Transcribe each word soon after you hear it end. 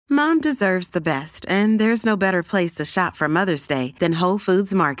Mom deserves the best, and there's no better place to shop for Mother's Day than Whole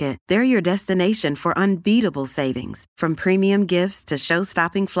Foods Market. They're your destination for unbeatable savings, from premium gifts to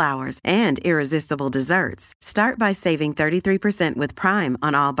show-stopping flowers and irresistible desserts. Start by saving 33% with Prime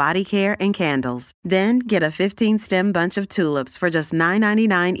on all body care and candles. Then get a 15-stem bunch of tulips for just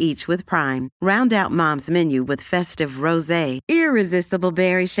 $9.99 each with Prime. Round out Mom's menu with festive rosé, irresistible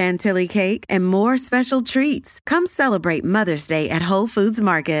berry chantilly cake, and more special treats. Come celebrate Mother's Day at Whole Foods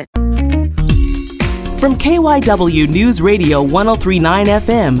Market. From KYW News Radio 103.9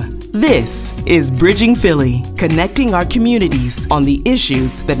 FM, this is Bridging Philly, connecting our communities on the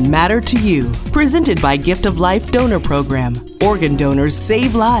issues that matter to you. Presented by Gift of Life Donor Program. Organ donors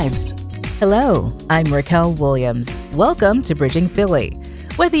save lives. Hello, I'm Raquel Williams. Welcome to Bridging Philly.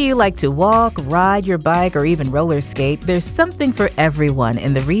 Whether you like to walk, ride your bike, or even roller skate, there's something for everyone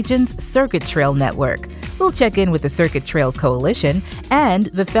in the region's Circuit Trail Network. We'll check in with the Circuit Trails Coalition and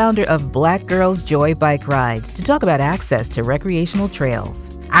the founder of Black Girls Joy Bike Rides to talk about access to recreational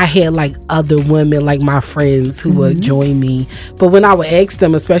trails. I had like other women, like my friends, who would join me. But when I would ask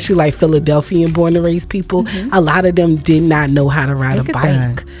them, especially like Philadelphian born and raised people, a lot of them did not know how to ride a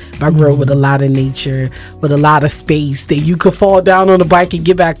bike. I grew up with a lot of nature, with a lot of space that you could fall down on a bike and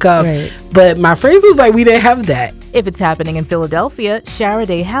get back up. Right. But my friends was like, we didn't have that. If it's happening in Philadelphia, Shara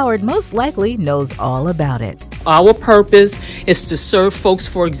Day Howard most likely knows all about it. Our purpose is to serve folks,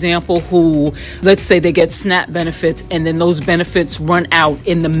 for example, who, let's say they get SNAP benefits and then those benefits run out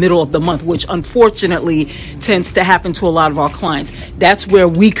in the middle of the month, which unfortunately tends to happen to a lot of our clients. That's where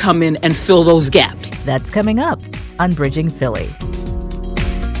we come in and fill those gaps. That's coming up on Bridging Philly.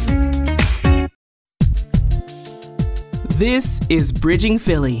 This is Bridging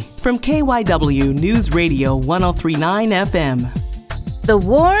Philly from KYW News Radio 103.9 FM. The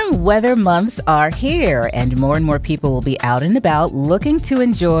warm weather months are here, and more people will be out and about looking to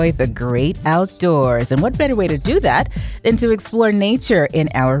enjoy the great outdoors. And what better way to do that than to explore nature in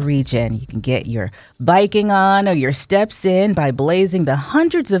our region? You can get your biking on or your steps in by blazing the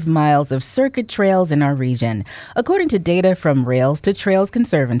hundreds of miles of circuit trails in our region. According to data from Rails to Trails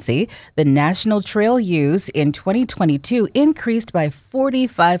Conservancy, the national trail use in 2022 increased by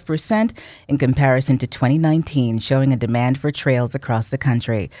 45% in comparison to 2019, showing a demand for trails across the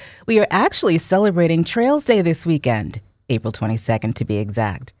country. We are actually celebrating Trails Day this weekend, April 22nd to be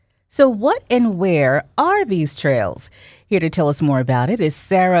exact. So what and where are these trails? Here to tell us more about it is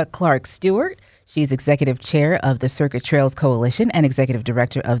Sarah Clark Stewart. She's Executive Chair of the Circuit Trails Coalition and Executive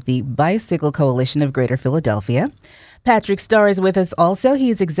Director of the Bicycle Coalition of Greater Philadelphia. Patrick Starr is with us also.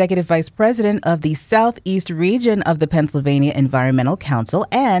 He's Executive Vice President of the Southeast Region of the Pennsylvania Environmental Council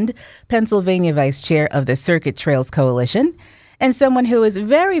and Pennsylvania Vice Chair of the Circuit Trails Coalition. And someone who is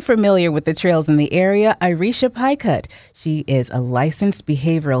very familiar with the trails in the area, Irisha Pykut. She is a licensed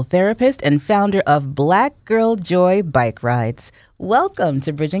behavioral therapist and founder of Black Girl Joy Bike Rides. Welcome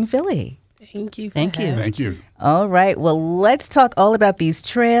to Bridging Philly. Thank you. Thank you. All right. Well, let's talk all about these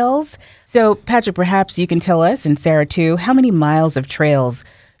trails. So, Patrick, perhaps you can tell us, and Sarah too, how many miles of trails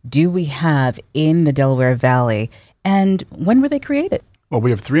do we have in the Delaware Valley, and when were they created? Well,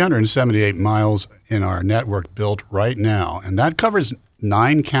 we have 378 miles in our network built right now, and that covers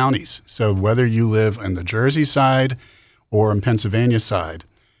 9 counties. So whether you live on the Jersey side or in Pennsylvania side,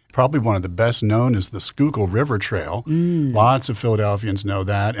 probably one of the best known is the Schuylkill River Trail. Lots of Philadelphians know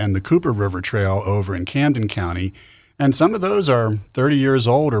that, and the Cooper River Trail over in Camden County. And some of those are 30 years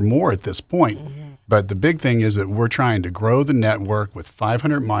old or more at this point. But the big thing is that we're trying to grow the network with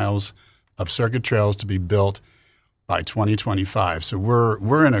 500 miles of circuit trails to be built by 2025. So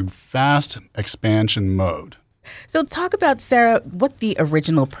we're in a fast expansion mode. So talk about, Sarah, what the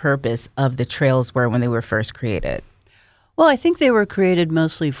original purpose of the trails were when they were first created. Well, I think they were created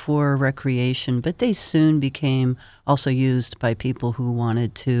mostly for recreation, but they soon became also used by people who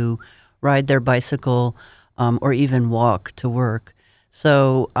wanted to ride their bicycle or even walk to work.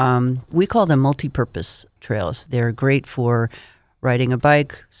 So we call them multi-purpose trails. They're great for riding a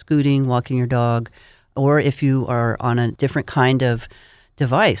bike, scooting, walking your dog, or if you are on a different kind of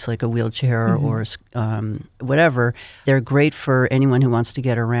device, like a wheelchair or whatever, they're great for anyone who wants to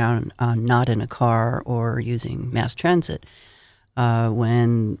get around not in a car or using mass transit.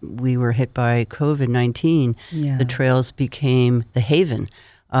 When we were hit by COVID-19, the trails became the haven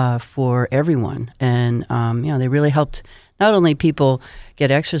for everyone. And, they really helped not only people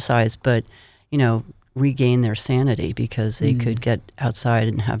get exercise, but, regain their sanity because they could get outside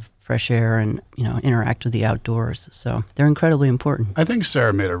and have fresh air and, interact with the outdoors. So they're incredibly important. I think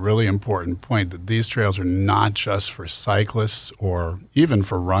Sarah made a really important point that these trails are not just for cyclists or even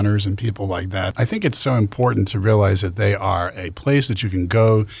for runners and people like that. I think it's so important to realize that they are a place that you can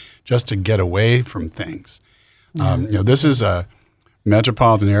go just to get away from things. This is a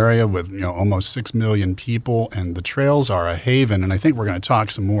metropolitan area with almost 6 million people, and the trails are a haven, and I think we're going to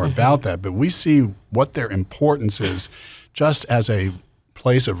talk some more about that, but we see what their importance is just as a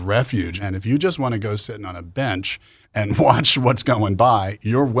place of refuge. And if you just want to go sitting on a bench and watch what's going by,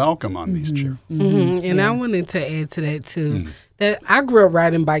 you're welcome on these trails. And I wanted to add to that too. That I grew up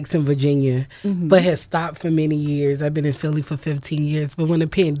riding bikes in Virginia, but had stopped for many years. I've been in Philly for 15 years. But when the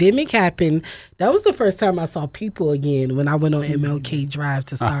pandemic happened, that was the first time I saw people again when I went on MLK Drive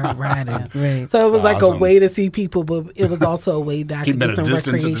to start riding. So it was like a way to see people, but it was also a way that I could get some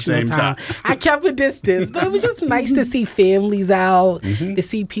recreational time. I kept a distance, but it was just nice to see families out, to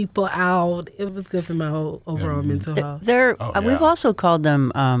see people out. It was good for my whole overall mental health. We've also called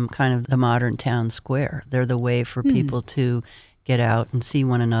them kind of the modern town square. They're the way for people to get out and see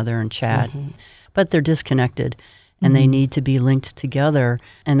one another and chat. But they're disconnected and they need to be linked together.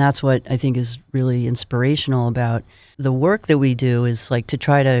 And that's what I think is really inspirational about the work that we do is like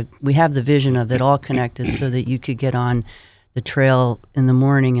we have the vision of it all connected so that you could get on the trail in the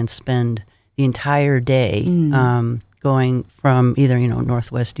morning and spend the entire day going from either,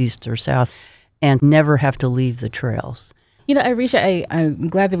 northwest, east, or south and never have to leave the trails. Arisha, I'm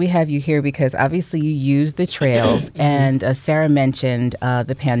glad that we have you here because obviously you use the trails and Sarah mentioned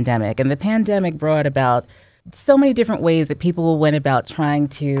the pandemic. And the pandemic brought about so many different ways that people went about trying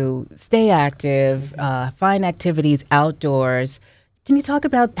to stay active, find activities outdoors. Can you talk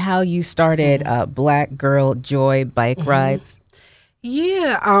about how you started Black Girl Joy bike rides?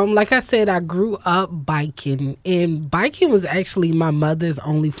 Yeah, like I said, I grew up biking, and biking was actually my mother's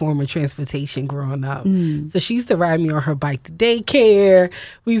only form of transportation growing up. So she used to ride me on her bike to daycare.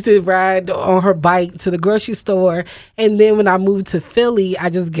 We used to ride on her bike to the grocery store. And then when I moved to Philly,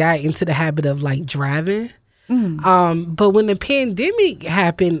 I just got into the habit of like driving. But when the pandemic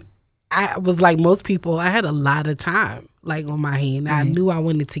happened, I was like most people, I had a lot of time like on my hand. I knew I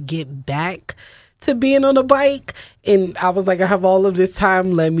wanted to get back to being on a bike, and I was like, I have all of this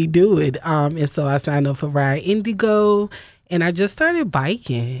time, let me do it. And so I signed up for Ride Indigo, and I just started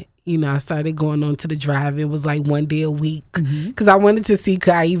biking. I started going on to the drive. It was like one day a week because I wanted to see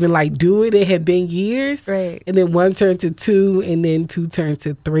could I even like do it. It had been years, and then 1 turned to 2, and then 2 turned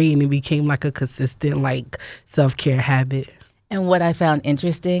to 3, and it became like a consistent like self-care habit. And what I found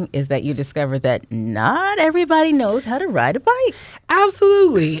interesting is that you discovered that not everybody knows how to ride a bike.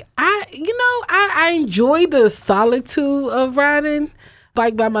 Absolutely. I enjoy the solitude of riding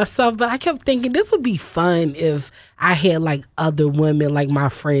bike by myself, but I kept thinking this would be fun if I had like other women, like my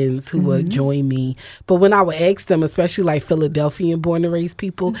friends who would join me. But when I would ask them, especially like Philadelphian born and raised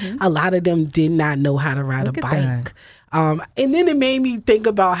people, a lot of them did not know how to ride a bike. And then it made me think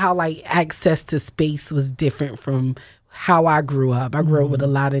about how like access to space was different from how I grew up. I grew up with a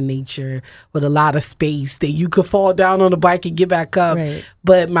lot of nature, with a lot of space that you could fall down on a bike and get back up.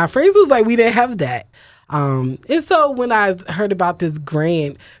 But my friends was like, we didn't have that. And so when I heard about this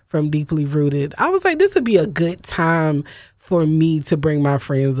grant from Deeply Rooted, I was like, this would be a good time for me to bring my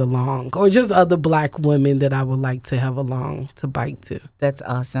friends along or just other Black women that I would like to have along to bike to. That's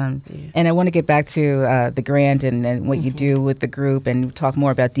awesome. And I want to get back to the grant and what you do with the group and talk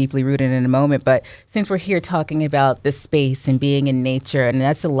more about Deeply Rooted in a moment. But since we're here talking about the space and being in nature, and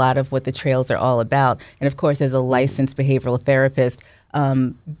that's a lot of what the trails are all about. And of course, as a licensed behavioral therapist,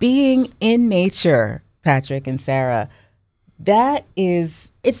 being in nature, Patrick and Sarah,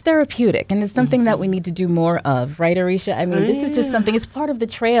 it's therapeutic, and it's something that we need to do more of, right, Arisha? I mean, this is just something, it's part of the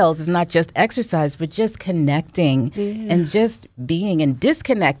trails. It's not just exercise, but just connecting and just being and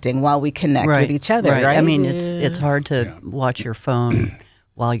disconnecting while we connect with each other, right? I mean, it's hard to watch your phone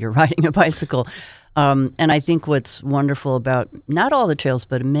while you're riding a bicycle. And I think what's wonderful about not all the trails,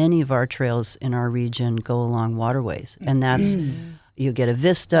 but many of our trails in our region go along waterways, and that's... You get a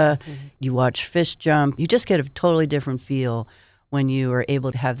vista, you watch fish jump. You just get a totally different feel when you are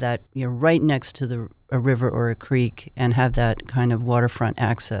able to have that, right next to a river or a creek and have that kind of waterfront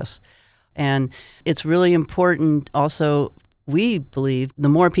access. And it's really important also, we believe, the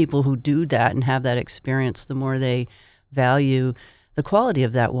more people who do that and have that experience, the more they value the quality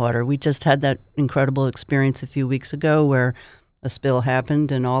of that water. We just had that incredible experience a few weeks ago where a spill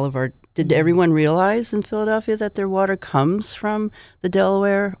happened and did everyone realize in Philadelphia that their water comes from the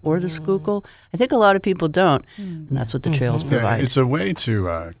Delaware or the Schuylkill? I think a lot of people don't, and that's what the trails provide. It's a way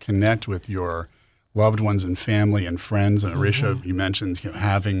to connect with your loved ones and family and friends. And Arisha, you mentioned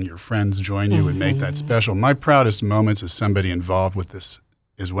having your friends join you would make that special. My proudest moments as somebody involved with this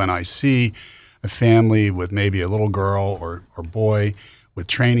is when I see a family with maybe a little girl or boy with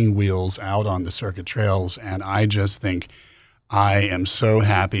training wheels out on the circuit trails, and I just think I am so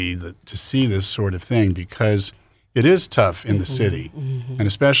happy to see this sort of thing, because it is tough in the city, and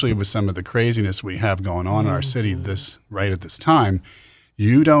especially with some of the craziness we have going on in our city right at this time.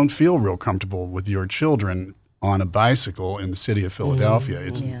 You don't feel real comfortable with your children on a bicycle in the city of Philadelphia.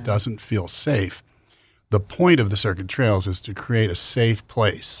 It doesn't feel safe. The point of the circuit trails is to create a safe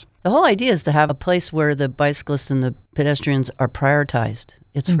place. The whole idea is to have a place where the bicyclists and the pedestrians are prioritized.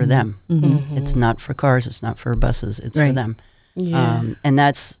 It's for them. It's not for cars. It's not for buses. It's for them. Yeah. And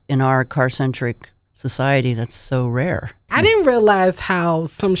that's, in our car-centric society, that's so rare. I didn't realize how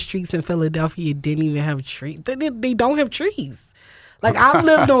some streets in Philadelphia didn't even have trees. They don't have trees. Like, I've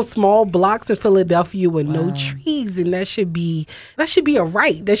lived on small blocks in Philadelphia with no trees, and that should be a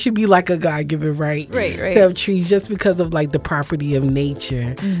right. That should be like a God-given right to have trees, just because of like the property of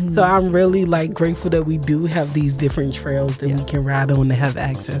nature. So I'm really like grateful that we do have these different trails that we can ride on and have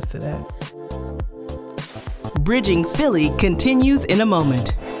access to that. Bridging Philly continues in a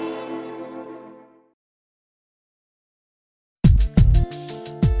moment.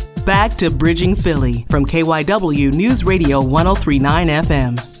 Back to Bridging Philly from KYW News Radio 103.9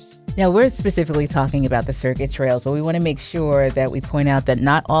 FM. Now, we're specifically talking about the circuit trails, but we want to make sure that we point out that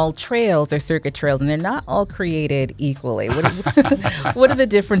not all trails are circuit trails, and they're not all created equally. What are the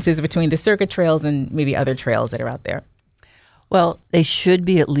differences between the circuit trails and maybe other trails that are out there? Well, they should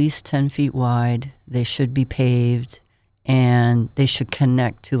be at least 10 feet wide. They should be paved, and they should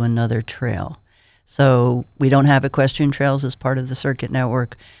connect to another trail. So we don't have equestrian trails as part of the circuit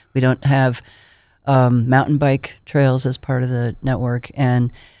network. We don't have mountain bike trails as part of the network. And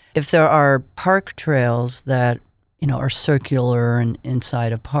if there are park trails that, are circular and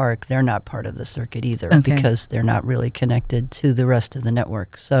inside a park, they're not part of the circuit either, because they're not really connected to the rest of the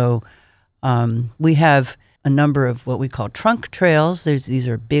network. So we have a number of what we call trunk trails. These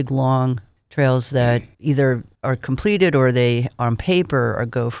are big, long trails that either are completed or they, on paper, or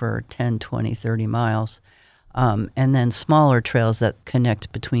go for 10, 20, 30 miles. And then smaller trails that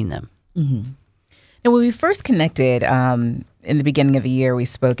connect between them. Now, when we first connected in the beginning of the year, we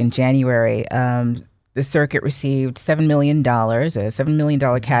spoke in January, the circuit received $7 million, a $7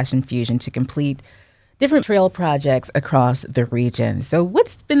 million cash infusion to complete different trail projects across the region. So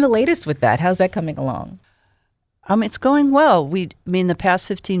what's been the latest with that? How's that coming along? It's going well. The past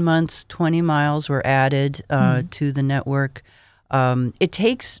 15 months, 20 miles were added to the network. It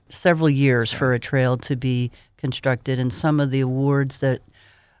takes several years for a trail to be constructed, and some of the awards that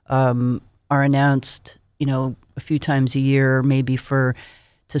are announced, a few times a year, maybe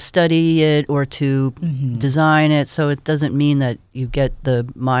to study it or to design it. So it doesn't mean that you get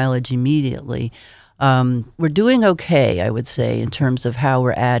the mileage immediately. We're doing okay, I would say, in terms of how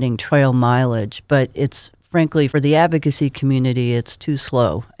we're adding trail mileage, but it's frankly, for the advocacy community, it's too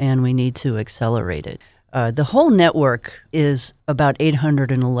slow, and we need to accelerate it. The whole network is about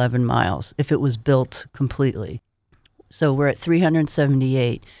 811 miles if it was built completely. So we're at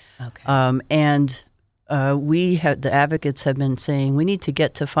 378. Okay. The advocates have been saying we need to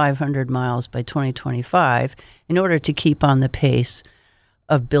get to 500 miles by 2025 in order to keep on the pace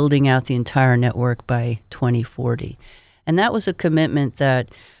of building out the entire network by 2040. And that was a commitment that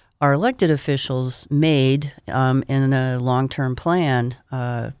our elected officials made in a long-term plan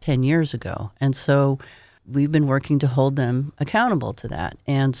 10 years ago. And so we've been working to hold them accountable to that.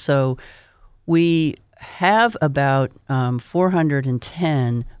 And so we have about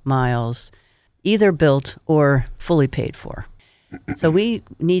 410 miles either built or fully paid for. So we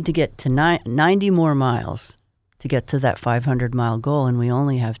need to get to 90 more miles to get to that 500-mile goal, and we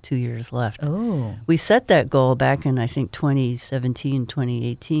only have 2 years left. Oh. We set that goal back in, I think, 2017,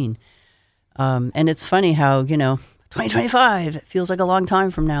 2018. And it's funny how, 2025, it feels like a long time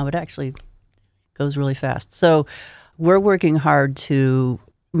from now, but actually goes really fast. So we're working hard to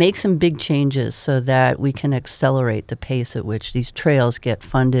make some big changes so that we can accelerate the pace at which these trails get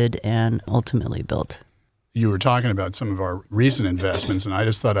funded and ultimately built. You were talking about some of our recent investments, and I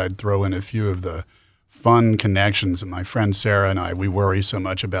just thought I'd throw in a few of the fun connections. And my friend Sarah and I, we worry so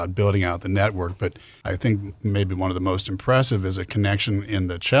much about building out the network, but I think maybe one of the most impressive is a connection in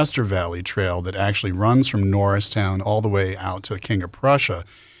the Chester Valley Trail that actually runs from Norristown all the way out to King of Prussia.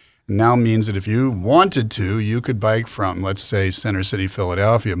 Now means that if you wanted to, you could bike from, let's say, Center City,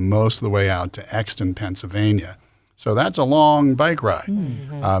 Philadelphia, most of the way out to Exton, Pennsylvania. So that's a long bike ride.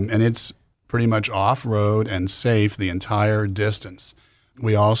 And it's pretty much off-road and safe the entire distance.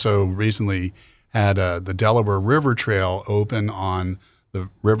 We also recently had the Delaware River Trail open on the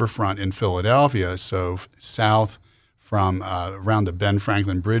riverfront in Philadelphia, so south from around the Ben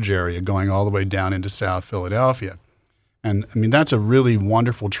Franklin Bridge area, going all the way down into South Philadelphia. And I mean, that's a really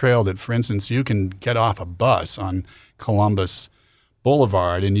wonderful trail that, for instance, you can get off a bus on Columbus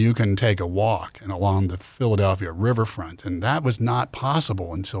Boulevard and you can take a walk and along the Philadelphia riverfront. And that was not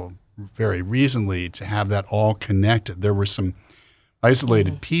possible until very recently to have that all connected. There were some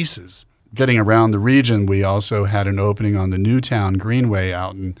isolated pieces. Getting around the region, we also had an opening on the Newtown Greenway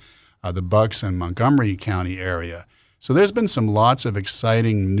out in the Bucks and Montgomery County area. So there's been lots of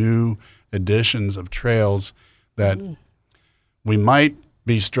exciting new additions of trails that we might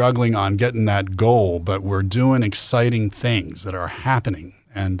be struggling on getting that goal, but we're doing exciting things that are happening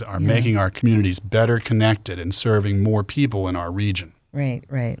and are making our communities better connected and serving more people in our region. Right.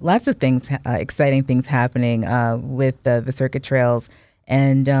 Lots of things, exciting things happening with the circuit trails.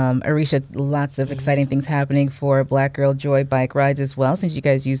 And Arisha, lots of exciting things happening for Black Girl Joy bike rides as well, since you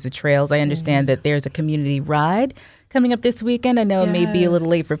guys use the trails. I understand that there's a community ride coming up this weekend. I know it may be a little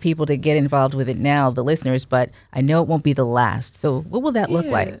late for people to get involved with it now, the listeners, but I know it won't be the last. So what will that look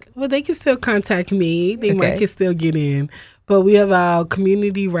like? Well, they can still contact me. They can still get in. But we have our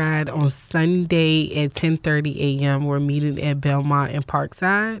community ride on Sunday at 10:30 a.m. We're meeting at Belmont and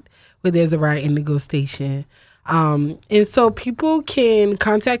Parkside, where there's a Ride Indigo station. And so people can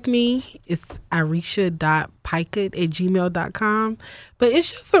contact me. It's arisha.pikett@gmail.com. But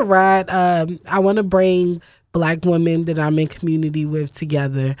it's just a ride. I want to bring Black women that I'm in community with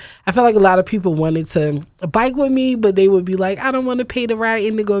together. I feel like a lot of people wanted to bike with me, but they would be like, I don't want to pay the Ride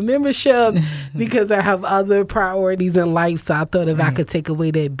Indigo membership because I have other priorities in life. So I thought if I could take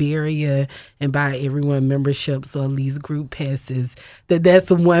away that barrier and buy everyone memberships or at least group passes, that's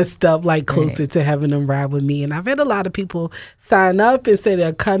one step closer to having them ride with me. And I've had a lot of people sign up and say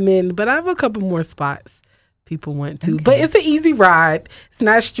they're coming, but I have a couple more spots people want to. But it's an easy ride. It's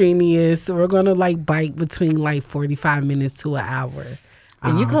not strenuous. We're going to bike between 45 minutes to an hour.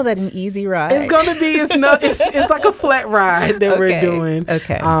 And you call that an easy ride? It's going to be, it's like a flat ride that we're doing.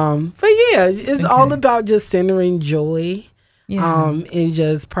 Okay. But yeah, it's all about just centering joy. And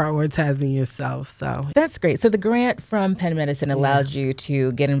just prioritizing yourself. So that's great. So the grant from Penn Medicine allowed you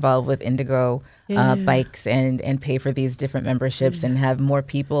to get involved with Indigo bikes and pay for these different memberships and have more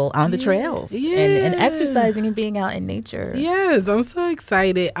people on the trails and exercising and being out in nature. Yes, I'm so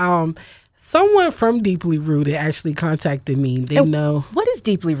excited. Someone from Deeply Rooted actually contacted me. They know. What is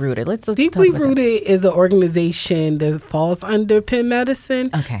Deeply Rooted? Let's Deeply talk about Rooted is an organization that falls under Penn Medicine.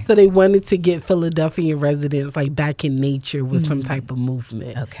 Okay. So they wanted to get Philadelphia residents back in nature with some type of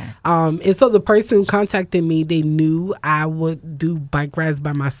movement. Okay. And so the person who contacted me, they knew I would do bike rides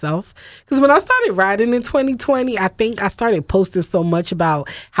by myself. Because when I started riding in 2020, I think I started posting so much about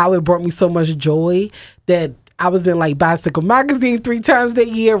how it brought me so much joy that I was in Bicycle Magazine 3 times that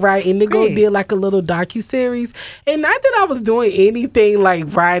year, right? Indigo did a little docuseries. And not that I was doing anything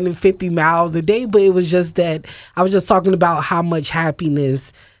riding 50 miles a day, but it was just that I was just talking about how much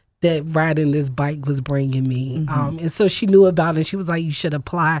happiness that riding this bike was bringing me. And so she knew about it. She was like, you should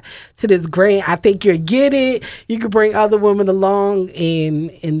apply to this grant. I think you'll get it. You could bring other women along.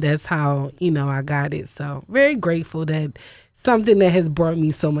 And that's how, I got it. So very grateful that something that has brought me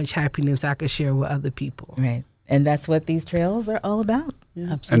so much happiness I could share with other people. Right. And that's what these trails are all about.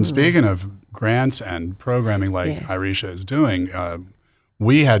 Yeah. Absolutely. And speaking of grants and programming Arisha is doing,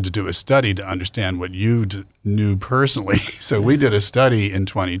 we had to do a study to understand what you knew personally. So we did a study in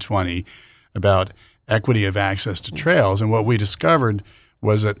 2020 about equity of access to trails. And what we discovered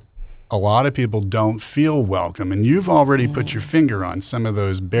was that a lot of people don't feel welcome. And you've already put your finger on some of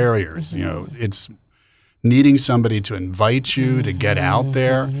those barriers. It's needing somebody to invite you to get out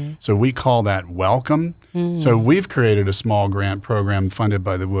there. So we call that welcome. So we've created a small grant program funded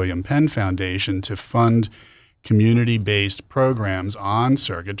by the William Penn Foundation to fund community-based programs on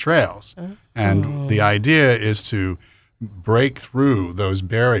circuit trails. And the idea is to break through those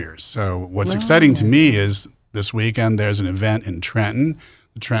barriers. So what's exciting to me is this weekend there's an event in Trenton,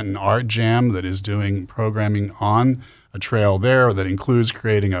 the Trenton Art Jam, that is doing programming on a trail there that includes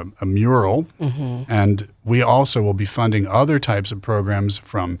creating a mural. And we also will be funding other types of programs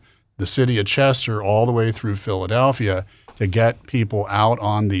from the city of Chester all the way through Philadelphia to get people out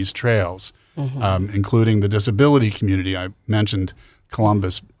on these trails, including the disability community. I mentioned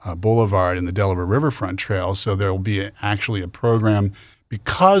Columbus Boulevard and the Delaware Riverfront Trail. So there will be actually a program.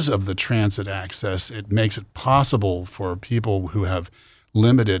 Because of the transit access, it makes it possible for people who have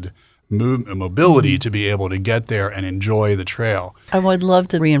limited mobility to be able to get there and enjoy the trail. I would love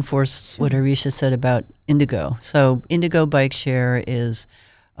to reinforce what Arisha said about Indigo. So Indigo Bike Share is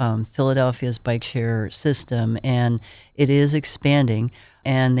Philadelphia's bike share system, and it is expanding.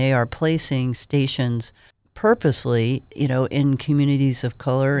 And they are placing stations purposely, in communities of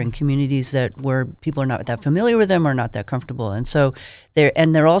color and communities where people are not that familiar with them or not that comfortable. And so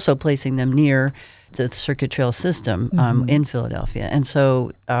they're also placing them near the Circuit Trail system in Philadelphia. And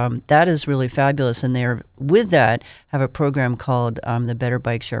so that is really fabulous. And they're, with that, have a program called the Better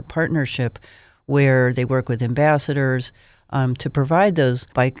Bike Share Partnership, where they work with ambassadors to provide those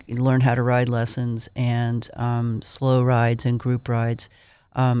learn how to ride lessons and slow rides and group rides.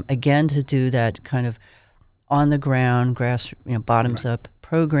 Again, to do that kind of on the ground, bottoms up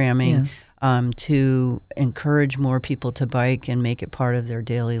programming to encourage more people to bike and make it part of their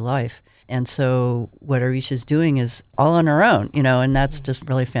daily life. And so what Arisha's doing is all on her own, and that's just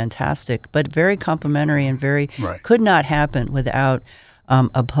really fantastic, but very complimentary and could not happen without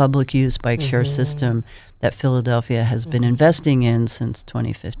a public use bike share system that Philadelphia has been investing in since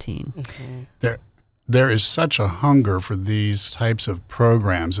 2015. There is such a hunger for these types of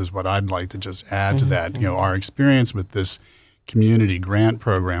programs, is what I'd like to just add to that. Our experience with this community grant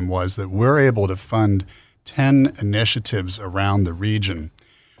program was that we're able to fund 10 initiatives around the region.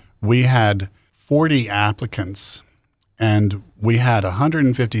 We had 40 applicants, and we had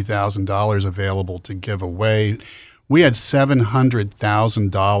 $150,000 available to give away. We had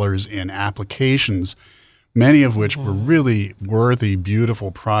 $700,000 in applications, many of which were really worthy, beautiful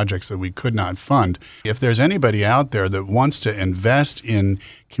projects that we could not fund. If there's anybody out there that wants to invest in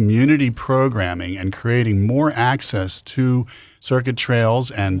community programming and creating more access to circuit trails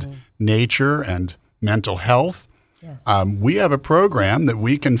and nature and mental health, we have a program that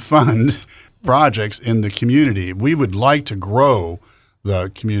we can fund projects in the community. We would like to grow the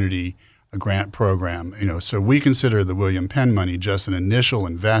community grant program, so we consider the William Penn money just an initial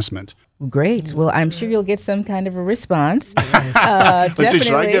investment. Great. Well, I'm sure you'll get some kind of a response. Let's see,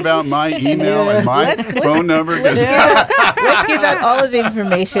 should I give out my email and my phone number? Let's give out all of the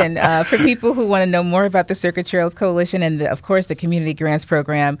information for people who want to know more about the Circuit Trails Coalition and, of course, the Community Grants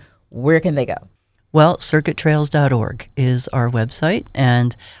Program. Where can they go? Well, circuittrails.org is our website,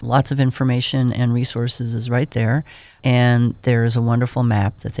 and lots of information and resources is right there. And there's a wonderful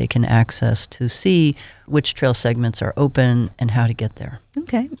map that they can access to see which trail segments are open and how to get there.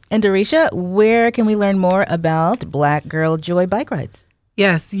 Okay. And Arisha, where can we learn more about Black Girl Joy Bike Rides?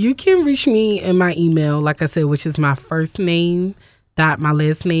 Yes, you can reach me in my email, like I said, which is my first name my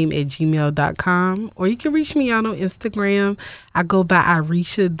last name @gmail.com, or you can reach me out on Instagram. I go by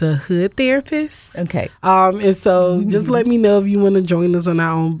Arisha the Hood Therapist. Okay. And so just let me know if you want to join us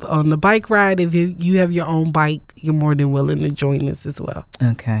on the bike ride. If you have your own bike, you're more than willing to join us as well.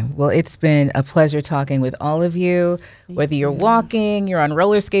 Okay. Well, it's been a pleasure talking with all of you. Whether you're walking, you're on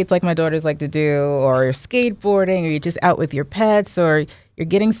roller skates like my daughters like to do, or you're skateboarding, or you're just out with your pets, or you're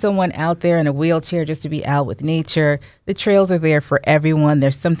getting someone out there in a wheelchair just to be out with nature. The trails are there for everyone.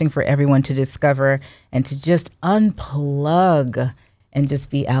 There's something for everyone to discover and to just unplug and just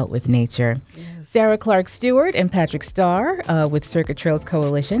be out with nature. Yes. Sarah Clark Stewart and Patrick Starr with Circuit Trails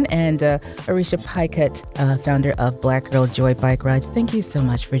Coalition, and Arisha Pykett, founder of Black Girl Joy Bike Rides. Thank you so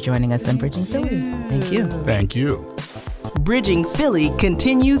much for joining us on Bridging Philly. Thank you. Thank you. Bridging Philly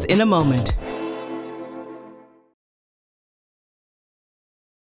continues in a moment.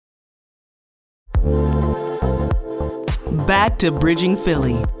 Back to Bridging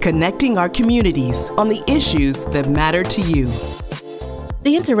Philly, connecting our communities on the issues that matter to you.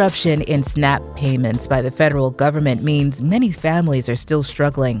 The interruption in SNAP payments by the federal government means many families are still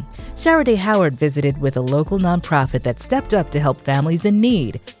struggling. Shara Day Howard visited with a local nonprofit that stepped up to help families in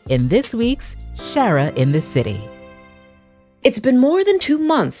need in this week's Shara in the City. It's been more than 2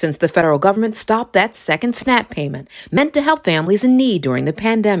 months since the federal government stopped that second SNAP payment meant to help families in need during the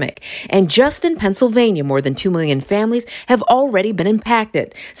pandemic. And just in Pennsylvania, more than 2 million families have already been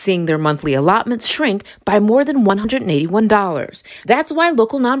impacted, seeing their monthly allotments shrink by more than $181. That's why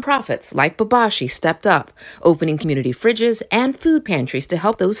local nonprofits like Babashi stepped up, opening community fridges and food pantries to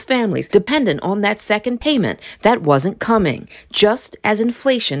help those families dependent on that second payment that wasn't coming, just as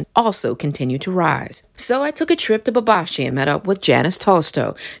inflation also continued to rise. So I took a trip to Babashi and met up with Janice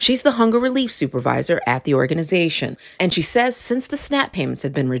Tolstow. She's the hunger relief supervisor at the organization. And she says since the SNAP payments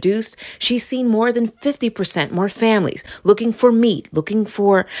have been reduced, she's seen more than 50% more families looking for meat, looking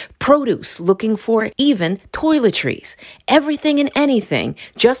for produce, looking for even toiletries, everything and anything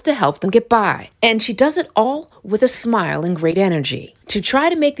just to help them get by. And she does it all with a smile and great energy to try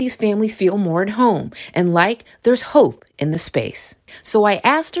to make these families feel more at home and like there's hope in the space. So I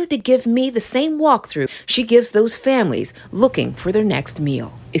asked her to give me the same walkthrough she gives those families looking for their next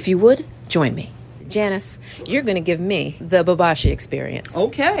meal. If you would, join me. Janice, you're going to give me the Babashi experience.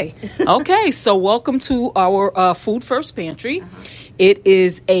 Okay. So welcome to our Food First Pantry. It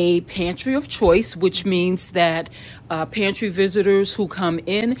is a pantry of choice, which means that pantry visitors who come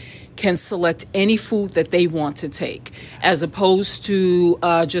in can select any food that they want to take, as opposed to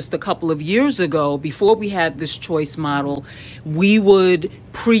just a couple of years ago, before we had this choice model, we would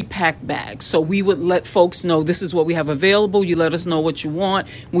pre-pack bags. So we would let folks know this is what we have available. You let us know what you want.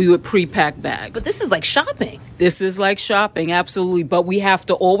 We would pre-pack bags. But this is like shopping. This is like shopping, absolutely. But we have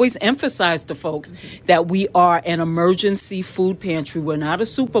to always emphasize to folks that we are an emergency food pantry. We're not a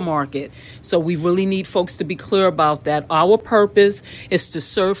supermarket. So we really need folks to be clear about that. Our purpose is to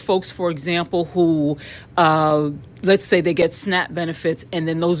serve folks, for example, who let's say they get SNAP benefits and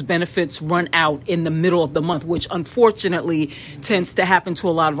then those benefits run out in the middle of the month, which unfortunately tends to happen to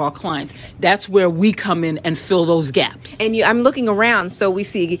a lot of our clients. That's where we come in and fill those gaps. And I'm looking around, so we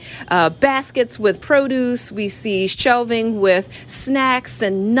see baskets with produce, we see shelving with snacks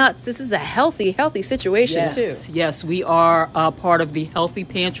and nuts. This is a healthy situation too. Yes, we are part of the Healthy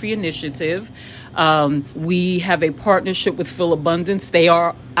Pantry Initiative. We have a partnership with Philadelphians. They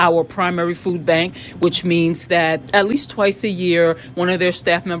are our primary food bank, which means that at least twice a year, one of their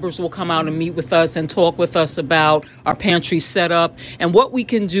staff members will come out and meet with us and talk with us about our pantry setup and what we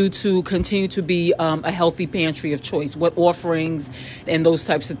can do to continue to be a healthy pantry of choice, what offerings and those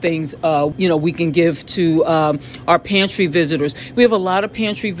types of things, we can give to our pantry visitors. We have a lot of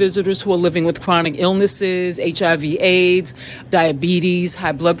pantry visitors who are living with chronic illnesses, HIV, AIDS, diabetes,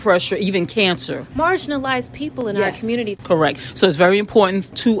 high blood pressure, even cancer. Marginalized people in our community. Correct. So it's very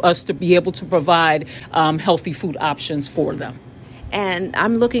important to us to be able to provide healthy food options for them. And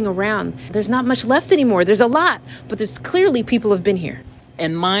I'm looking around. There's not much left anymore. There's a lot, but there's clearly people have been here.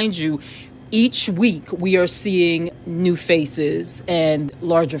 And mind you, each week we are seeing new faces and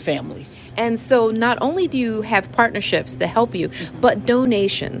larger families. And so not only do you have partnerships to help you, but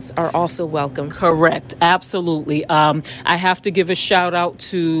donations are also welcome. Correct. Absolutely. I have to give a shout out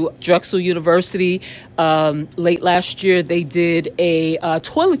to Drexel University. Late last year, they did a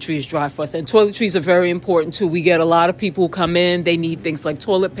toiletries drive for us. And toiletries are very important too. We get a lot of people who come in. They need things like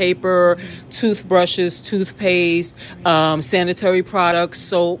toilet paper, toothbrushes, toothpaste, sanitary products,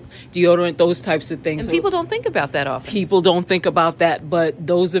 soap, deodorant, those types of things. And people don't think about that often. People don't think about that, but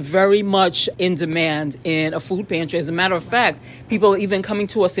those are very much in demand in a food pantry. As a matter of fact, people are even coming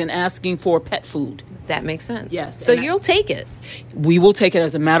to us and asking for pet food. That makes sense. Yes. So you'll take it. We will take it.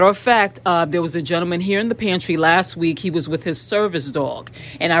 As a matter of fact, there was a gentleman here in the pantry last week. He was with his service dog.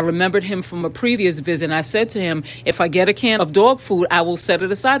 And I remembered him from a previous visit. And I said to him, if I get a can of dog food, I will set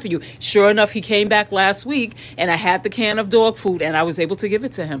it aside for you. Sure enough, he came back last week and I had the can of dog food and I was able to give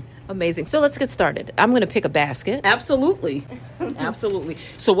it to him. Amazing. So let's get started. I'm going to pick a basket. Absolutely. Absolutely.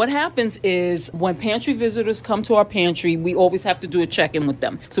 So what happens is when pantry visitors come to our pantry, we always have to do a check-in with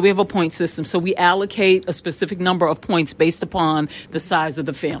them. So we have a point system. So we allocate a specific number of points based upon the size of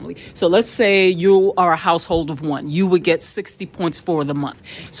the family. So let's say you are a household of one. You would get 60 points for the month.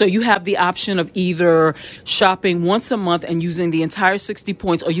 So you have the option of either shopping once a month and using the entire 60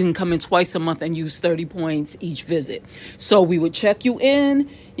 points, or you can come in twice a month and use 30 points each visit. So we would check you in,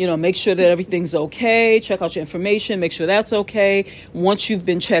 make sure that everything's okay, check out your information, make sure that's okay. Once you've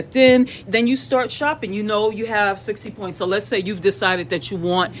been checked in, then you start shopping. You have 60 points. So let's say you've decided that you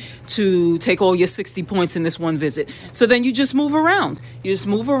want to take all your 60 points in this one visit. So then you just move around.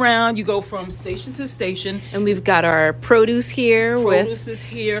 You go from station to station. And we've got our produce here. Produce is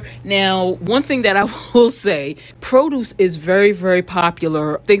here. Now, one thing that I will say, produce is very, very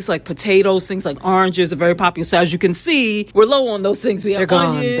popular. Things like potatoes, things like oranges are very popular. So as you can see, we're low on those things. We have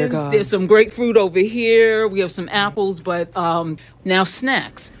onions. They're gone. There's some grapefruit over here. We have some apples, but now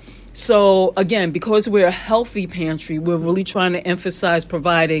snacks. So again, because we're a healthy pantry, we're really trying to emphasize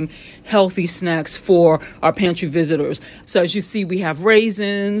providing healthy snacks for our pantry visitors. So as you see, we have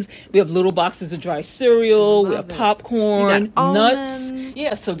raisins, we have little boxes of dry cereal, we have popcorn, nuts.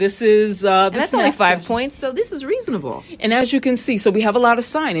 Yeah, so this is and that's only 5 points, so this is reasonable. And as you can see, so we have a lot of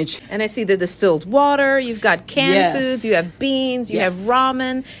signage. And I see the distilled water, you've got canned foods, you have beans, you have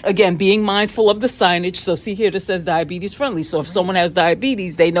ramen. Again, being mindful of the signage. So see here, this says diabetes friendly. So if someone has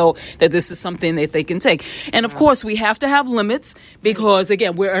diabetes, they know that this is something that they can take. And of course, we have to have limits because,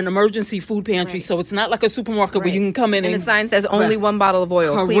 again, we're an emergency food pantry, so it's not like a supermarket where you can come in and the sign says only one bottle of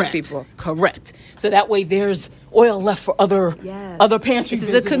oil. Correct. Please, people. Correct. So that way there's oil left for other pantry This is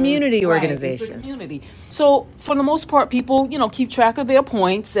a visitors. community Right, organization. It's a community. So for the most part, people, keep track of their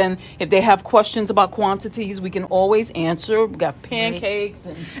points, and if they have questions about quantities, we can always answer. We got pancakes.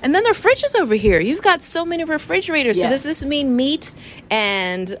 And then the fridge is over here. You've got so many refrigerators. Yes. So does this mean meat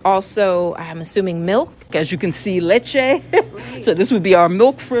and also, I'm assuming, milk? As you can see, leche. So this would be our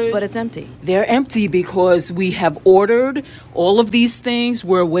milk fridge. But it's empty. They're empty because we have ordered all of these things.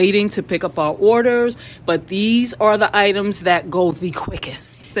 We're waiting to pick up our orders, but these are the items that go the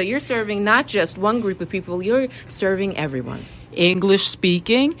quickest. So you're serving not just one group of people, you're serving everyone. English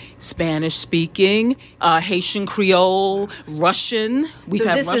speaking, Spanish speaking, Haitian Creole, Russian. So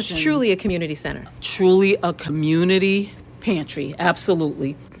this is truly a community center. Truly a community pantry.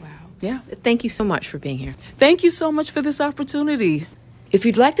 Absolutely. Yeah. Thank you so much for being here. Thank you so much for this opportunity. If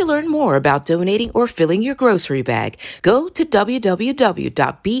you'd like to learn more about donating or filling your grocery bag, go to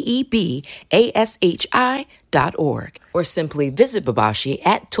www.bebashi.org or simply visit Babashi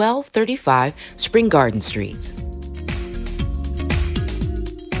at 1235 Spring Garden Street.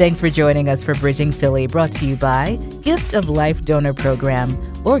 Thanks for joining us for Bridging Philly, brought to you by Gift of Life Donor Program.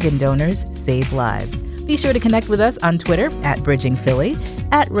 Organ donors save lives. Be sure to connect with us on Twitter at Bridging Philly,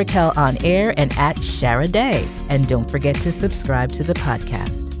 at Raquel On Air, and at Shara Day. And don't forget to subscribe to the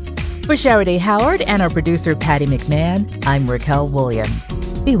podcast. For Shara Day Howard and our producer Patty McMahon, I'm Raquel Williams.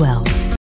 Be well.